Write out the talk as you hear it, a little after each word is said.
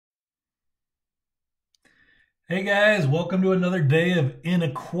Hey guys, welcome to another day of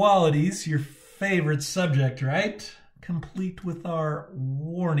Inequalities, your favorite subject, right? Complete with our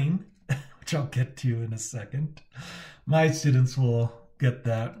warning, which I'll get to in a second. My students will get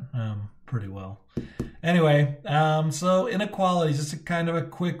that pretty well. Anyway, so inequalities, just a kind of a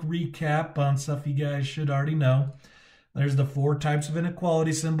quick recap on stuff you guys should already know. There's the four types of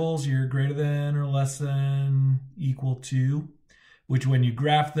inequality symbols, your greater than or less than, equal to, which when you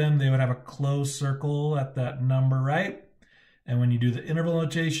graph them, they would have a closed circle at that number, right? And when you do the interval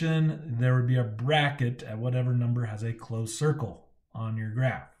notation, there would be a bracket at whatever number has a closed circle on your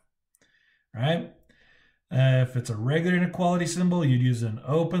graph, right? If it's a regular inequality symbol, you'd use an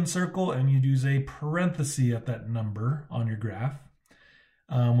open circle and you'd use a parenthesis at that number on your graph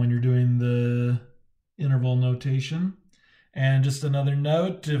when you're doing the interval notation. And just another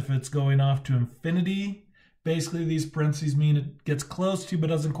note, if it's going off to infinity, basically these parentheses mean it gets close to but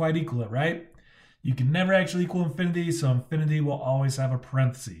doesn't quite equal it, right? You can never actually equal infinity, so infinity will always have a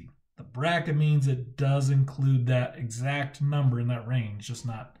parenthesis. The bracket means it does include that exact number in that range, just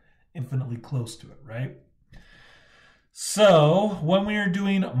not infinitely close to it, right? So when we are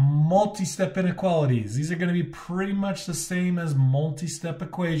doing multi-step inequalities, these are going to be pretty much the same as multi-step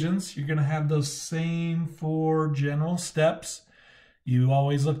equations. You're going to have those same four general steps. You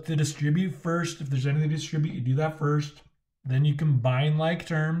always look to distribute first. If there's anything to distribute, you do that first. Then you combine like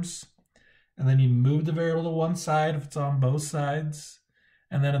terms. And then you move the variable to one side if it's on both sides.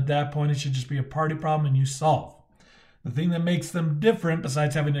 And then at that point, it should just be a party problem and you solve. The thing that makes them different,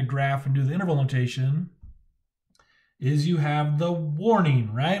 besides having to graph and do the interval notation, is you have the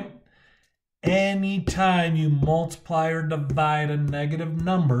warning, right? Anytime you multiply or divide a negative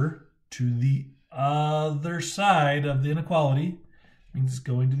number to the other side of the inequality, means it's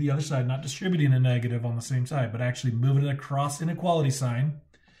going to the other side, not distributing a negative on the same side, but actually moving it across the inequality sign.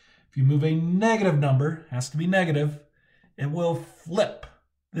 If you move a negative number, has to be negative, it will flip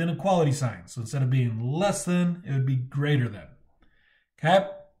the inequality sign. So instead of being less than, it would be greater than. Okay?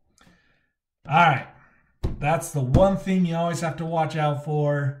 All right. That's the one thing you always have to watch out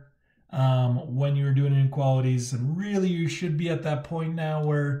for when you're doing inequalities. And really, you should be at that point now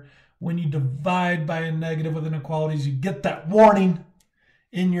where when you divide by a negative with inequalities, you get that warning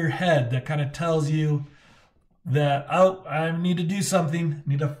in your head that kind of tells you that, oh, I need to do something. I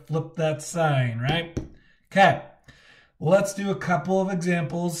need to flip that sign, right? Okay, let's do a couple of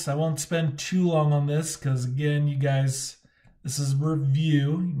examples. I won't spend too long on this because, again, you guys, this is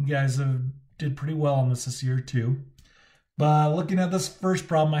review. You guys did pretty well on this year too. But looking at this first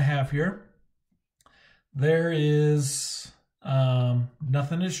problem I have here, there is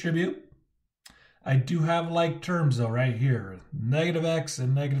nothing to distribute. I do have like terms though right here. Negative x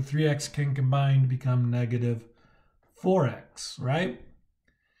and negative 3x can combine to become negative 4x, right?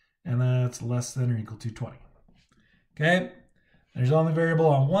 And that's less than or equal to 20. Okay, there's only variable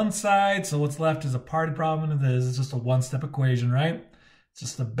on one side, so what's left is a party problem, and it is. It's just a one-step equation, right? It's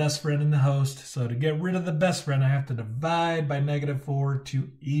just the best friend and the host. So to get rid of the best friend, I have to divide by negative 4 to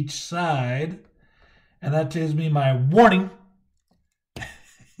each side. And that tells me my warning.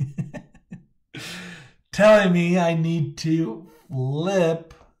 Telling me I need to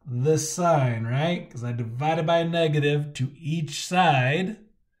flip the sign, right? Because I divided by a negative to each side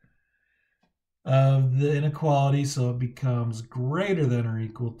of the inequality, so it becomes greater than or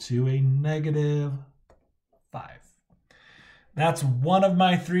equal to a negative 5. That's one of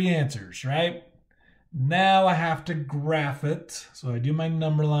my three answers, right? Now I have to graph it. So I do my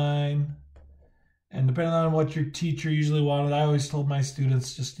number line. And depending on what your teacher usually wanted, I always told my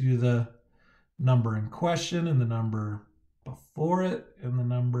students just to do the number in question and the number before it and the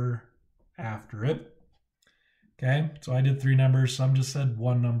number after it. Okay, so I did three numbers. Some just said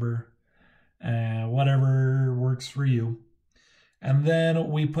one number. Whatever works for you. And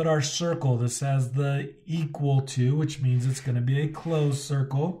then we put our circle. This has the equal to, which means it's going to be a closed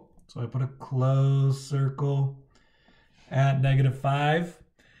circle. So I put a closed circle at negative 5.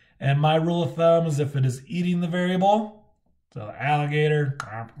 And my rule of thumb is if it is eating the variable, so the alligator,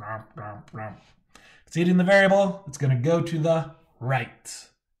 it's eating the variable, it's going to go to the right,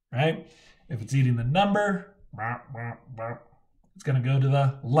 right? If it's eating the number, it's going to go to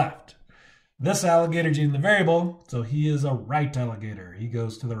the left. This alligator's eating the variable, so he is a right alligator. He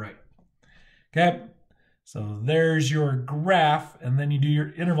goes to the right. Okay, so there's your graph, and then you do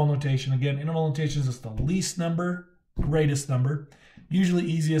your interval notation. Again, interval notation is just the least number, greatest number. Usually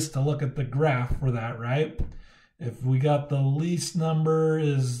easiest to look at the graph for that, right? If we got the least number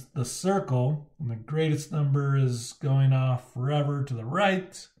is the circle, and the greatest number is going off forever to the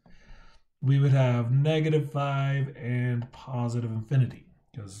right, we would have negative 5 and positive infinity.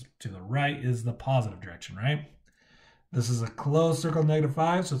 Because to the right is the positive direction, right? This is a closed circle,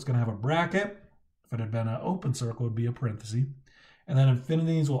 -5, so it's going to have a bracket. If it had been an open circle, it would be a parenthesis. And then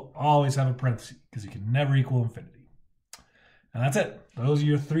infinities will always have a parenthesis because you can never equal infinity. And that's it. Those are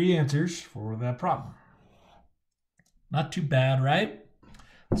your 3 answers for that problem. Not too bad, right?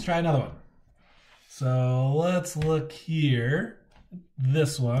 Let's try another one. So let's look here.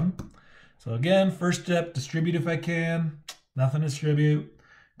 This one. So again, first step, distribute if I can. Nothing to distribute.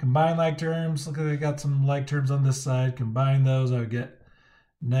 Combine like terms. Look, I got some like terms on this side. Combine those, I would get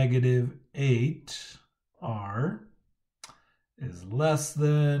 -8r is less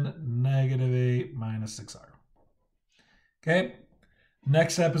than -8 minus 6r. Okay.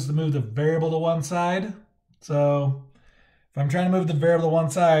 Next step is to move the variable to one side. So if I'm trying to move the variable to one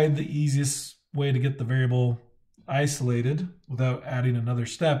side, the easiest way to get the variable isolated without adding another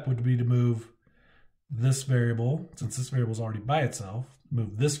step would be to move this variable, since this variable is already by itself,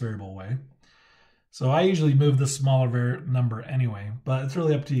 move this variable away. So I usually move the smaller number anyway, but it's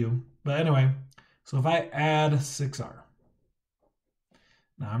really up to you. But anyway, so if I add 6r,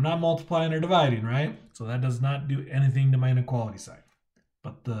 now I'm not multiplying or dividing, right? So that does not do anything to my inequality sign.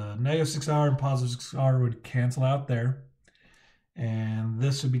 But the -6r and +6r would cancel out there. And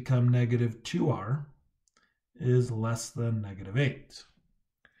this would become -2r is less than -8.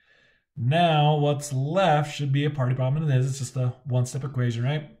 Now what's left should be a party problem, and it is. It's just a one-step equation,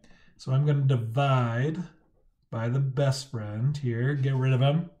 right? So I'm going to divide by the best friend here, get rid of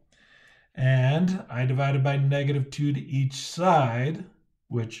him. And I divided by -2 to each side,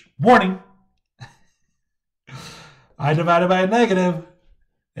 which, warning, I divided by a negative,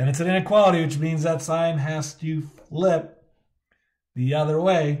 and it's an inequality, which means that sign has to flip the other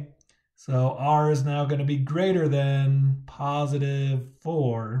way. So r is now going to be greater than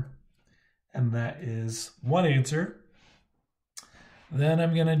 +4, and that is one answer. Then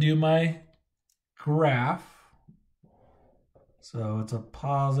I'm going to do my graph. So it's a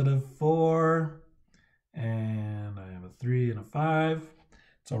 +4, and I have a 3 and a 5.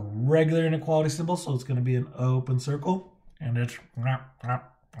 It's a regular inequality symbol, so it's going to be an open circle, and it's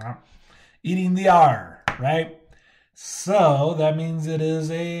eating the r, right? So that means it is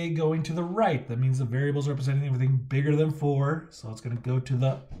going to the right. That means the variable is representing everything bigger than 4, so it's going to go to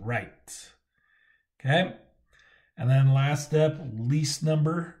the right. Okay? And then last step, least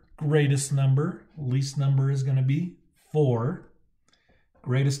number, greatest number. Least number is going to be 4.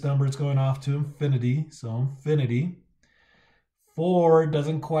 Greatest number is going off to infinity, so infinity. 4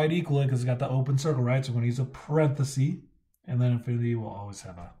 doesn't quite equal it because it's got the open circle, right? So I'm going to use a parenthesis, and then infinity will always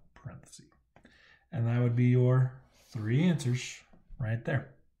have a parenthesis. And that would be your 3 answers right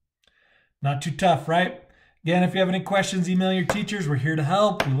there. Not too tough, right? Again, if you have any questions, email your teachers. We're here to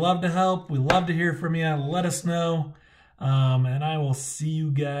help. We love to help. We love to hear from you. Let us know. And I will see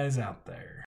you guys out there.